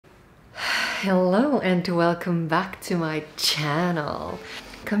Hello and welcome back to my channel.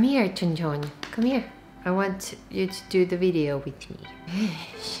 Come here, Chunchon. Come here. I want you to do the video with me.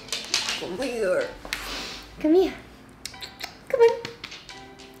 Yes. Come here. Come here. Come on.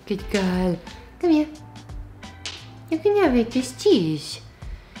 Good girl. Come here. You can have it. It's cheese.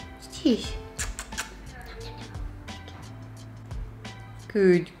 It's cheese.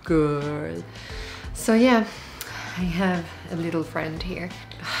 Good girl. So yeah, I have a little friend here.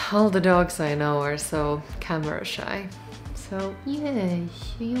 All the dogs I know are so camera shy. So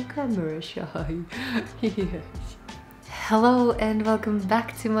yes, you're camera shy. Yes. Hello and welcome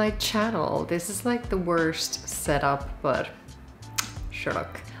back to my channel. This is like the worst setup, but shut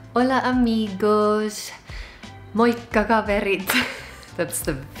up. Hola amigos. Moikka kaverit. That's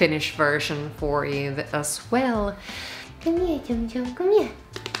the Finnish version for you as well. Come here, Chum Chum, come here.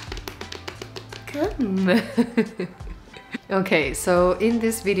 Come. Okay, so in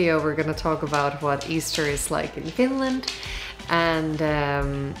this video we're gonna talk about what Easter is like in Finland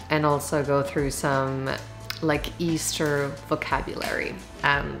and also go through some like Easter vocabulary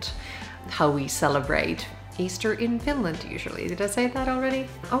and how we celebrate Easter in Finland usually. Did I say that already?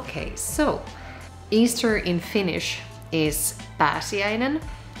 Okay, so Easter in Finnish is pääsiäinen.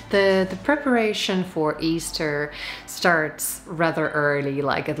 The preparation for Easter starts rather early,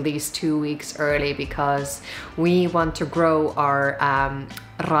 like at least 2 weeks early, because we want to grow our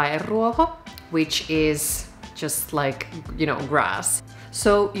raeruoho, which is just like, you know, grass.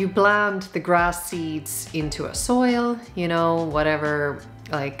 So you plant the grass seeds into a soil, you know, whatever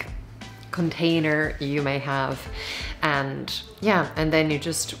like container you may have, and yeah, and then you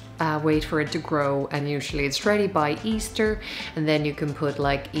just wait for it to grow, and usually it's ready by Easter, and then you can put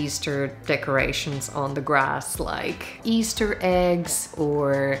like Easter decorations on the grass, like Easter eggs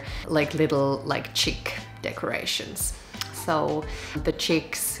or like little like chick decorations. So the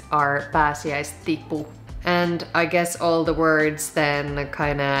chicks are pääsiäistipu, and I guess all the words then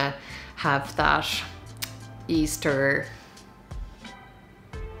kind of have that Easter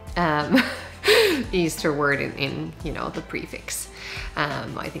Easter word in you know, the prefix.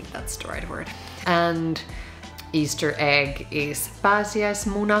 I think that's the right word. And Easter egg is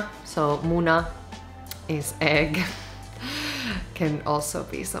pääsiäismuna, so muna is egg. Can also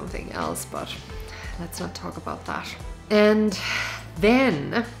be something else, but let's not talk about that. And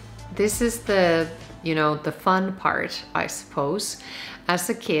then this is the, you know, the fun part, I suppose. As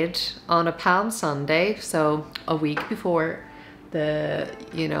a kid, on a Palm Sunday, so a week before the,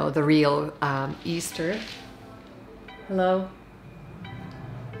 you know, the real Easter. Hello?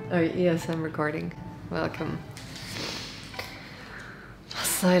 Oh yes, I'm recording. Welcome.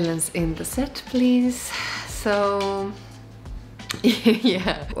 Silence in the set, please. So,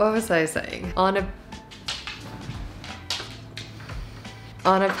 yeah, what was I saying? On a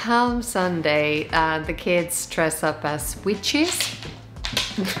Palm Sunday, the kids dress up as witches.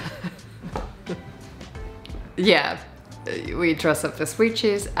 Yeah. We dress up as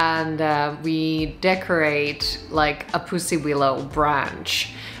witches, and we decorate like a pussy willow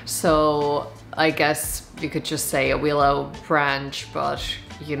branch. So I guess you could just say a willow branch, but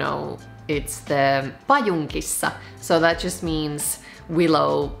you know, it's the pajunkissa. So that just means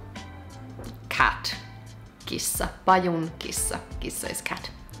willow cat. Kissa. Pajunkissa. Kissa is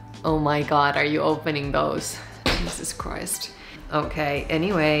cat. Oh my god, are you opening those? Jesus Christ. Okay,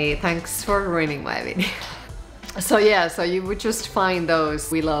 anyway, thanks for ruining my video. So yeah, so you would just find those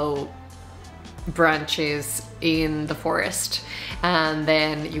willow branches in the forest, and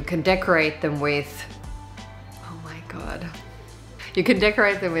then you can decorate them with, oh my god, you can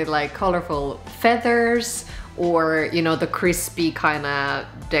decorate them with like colorful feathers, or you know, the crispy kind of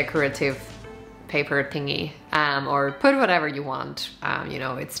decorative paper thingy, or put whatever you want. You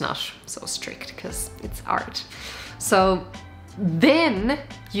know, it's not so strict because it's art. So then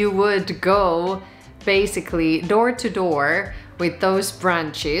you would go basically door to door with those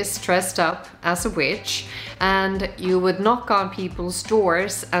branches, dressed up as a witch, and you would knock on people's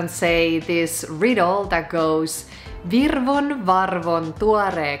doors and say this riddle that goes Virvon, varvon,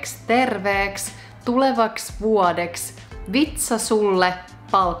 Tuoreeks, terveeks, Tulevaks, vuodeks, Vitsa, sulle,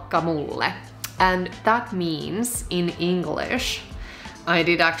 Palkka, mulle. And that means in English, I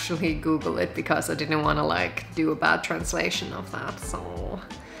did actually Google it because I didn't want to like do a bad translation of that, so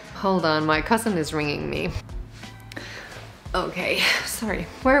hold on, my cousin is ringing me. Okay, sorry,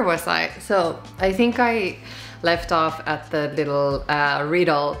 where was I? So I think I left off at the little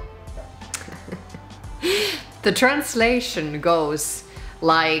riddle. The translation goes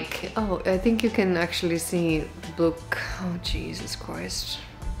like, oh, I think you can actually see the book. Oh, Jesus Christ.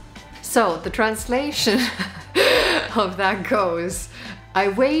 So the translation of that goes, I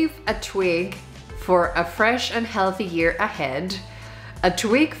wave a twig for a fresh and healthy year ahead. A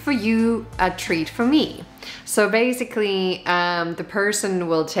twig for you, a treat for me. So basically, the person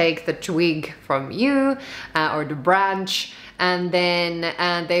will take the twig from you or the branch, and then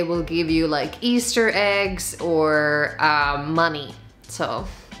they will give you like Easter eggs or money. So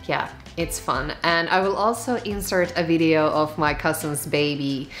yeah, it's fun. And I will also insert a video of my cousin's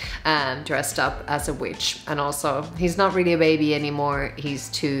baby dressed up as a witch. And also, he's not really a baby anymore, he's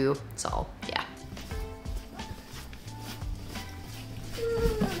 2, so yeah.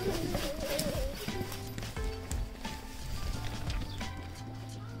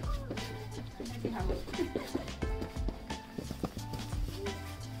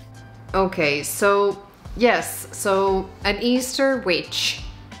 Okay, so yes, so an Easter witch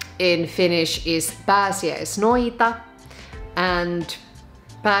in Finnish is pääsiäisnoita, and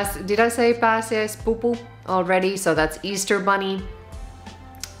did I say pääsiäispupu already? So that's Easter bunny.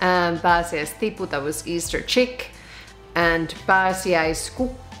 And pääsiäistipu, that was Easter chick, and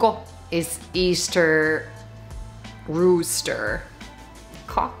pääsiäiskukko is Easter rooster,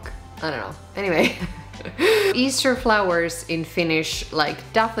 cock. I don't know. Anyway. Easter flowers in Finnish, like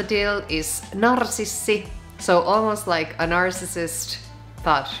daffodil, is narsissi, so almost like a narcissist,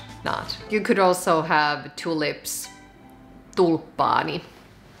 but not. You could also have tulips, tulppaani,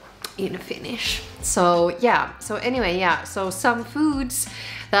 in Finnish. So yeah, so anyway, yeah, so some foods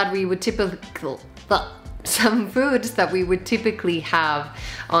that we would typically have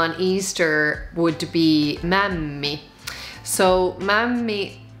on Easter would be mämmi. So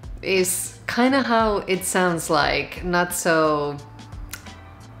mämmi is kind of how it sounds like, not so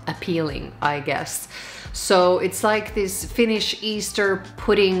appealing, I guess. So it's like this Finnish Easter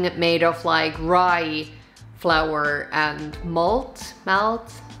pudding made of like rye flour and malt,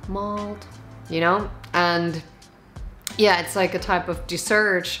 you know? And yeah, it's like a type of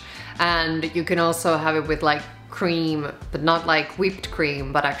dessert, and you can also have it with like cream, but not like whipped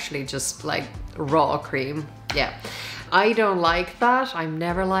cream, but actually just like raw cream. Yeah. I don't like that, I've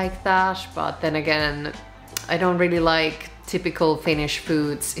never liked that, but then again, I don't really like typical Finnish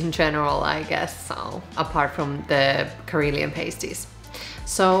foods in general, I guess, so apart from the Karelian pasties.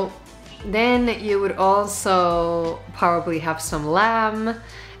 So then you would also probably have some lamb,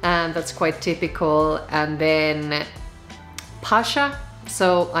 and that's quite typical, and then pasha.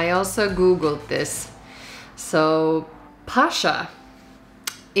 So I also googled this. So pasha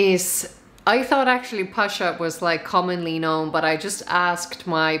is, I thought actually pasha was like commonly known, but I just asked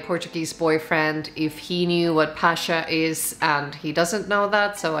my Portuguese boyfriend if he knew what pasha is, and he doesn't know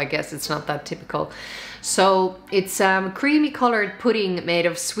that, so I guess it's not that typical. So it's creamy colored pudding made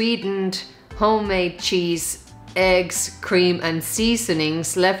of sweetened homemade cheese, eggs, cream and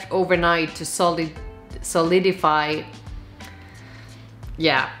seasonings left overnight to solidify.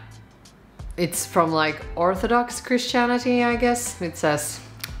 Yeah, it's from like Orthodox Christianity, I guess. It says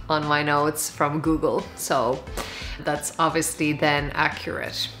on my notes from Google, so that's obviously then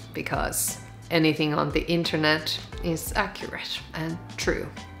accurate, because anything on the internet is accurate and true.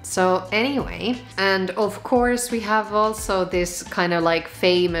 So anyway, and of course we have also this kind of like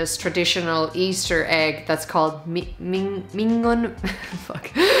famous traditional Easter egg that's called mingon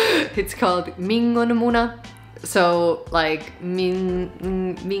fuck, it's called mingonmuna. So like mignon,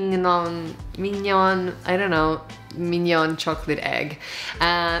 I don't know, mignon chocolate egg,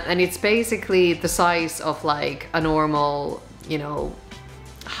 and it's basically the size of like a normal, you know,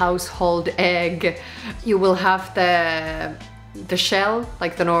 household egg. You will have the shell,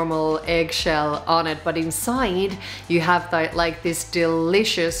 like the normal egg shell on it, but inside you have that like this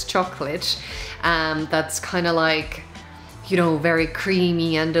delicious chocolate that's kind of like, you know, very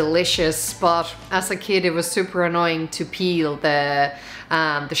creamy and delicious. But as a kid it was super annoying to peel the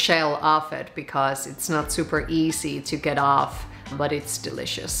shell off it, because it's not super easy to get off, but it's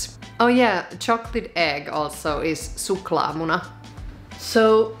delicious. Oh yeah, chocolate egg also is suklaamuna.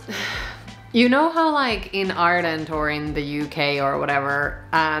 So you know how like in Ireland or in the UK or whatever,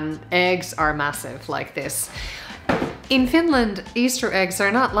 eggs are massive like this. In Finland, Easter eggs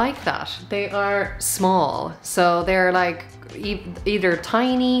are not like that. They are small. So they're like either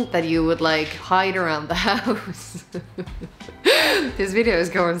tiny that you would like hide around the house. This video is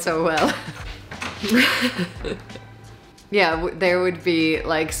going so well. Yeah, there would be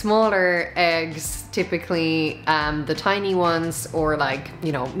like smaller eggs, typically the tiny ones, or like,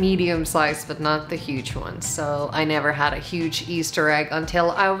 you know, medium sized, but not the huge ones. So I never had a huge Easter egg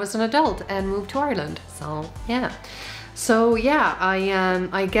until I was an adult and moved to Ireland. So yeah. So yeah,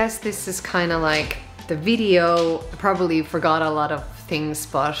 I guess this is kind of like the video. I probably forgot a lot of things,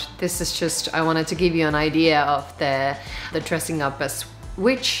 but this is just, I wanted to give you an idea of the dressing up as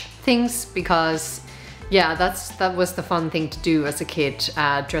witch things because yeah, that was the fun thing to do as a kid,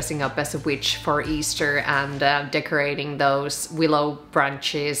 dressing up as a witch for Easter and decorating those willow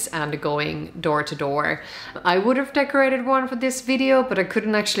branches and going door to door. I would have decorated one for this video, but I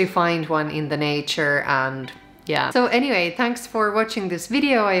couldn't actually find one in the nature, and yeah. So anyway, thanks for watching this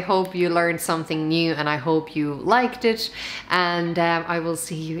video. I hope you learned something new and I hope you liked it, and I will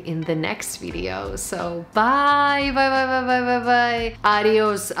see you in the next video. So bye, bye, bye, bye, bye, bye, bye.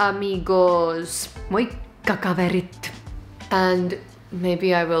 Adios, amigos. Moikka kaverit. And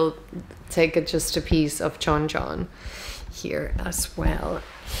maybe I will take just a piece of John John here as well.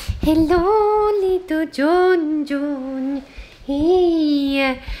 Hello, little John John.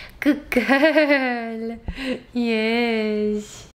 Hey, good girl. Yes.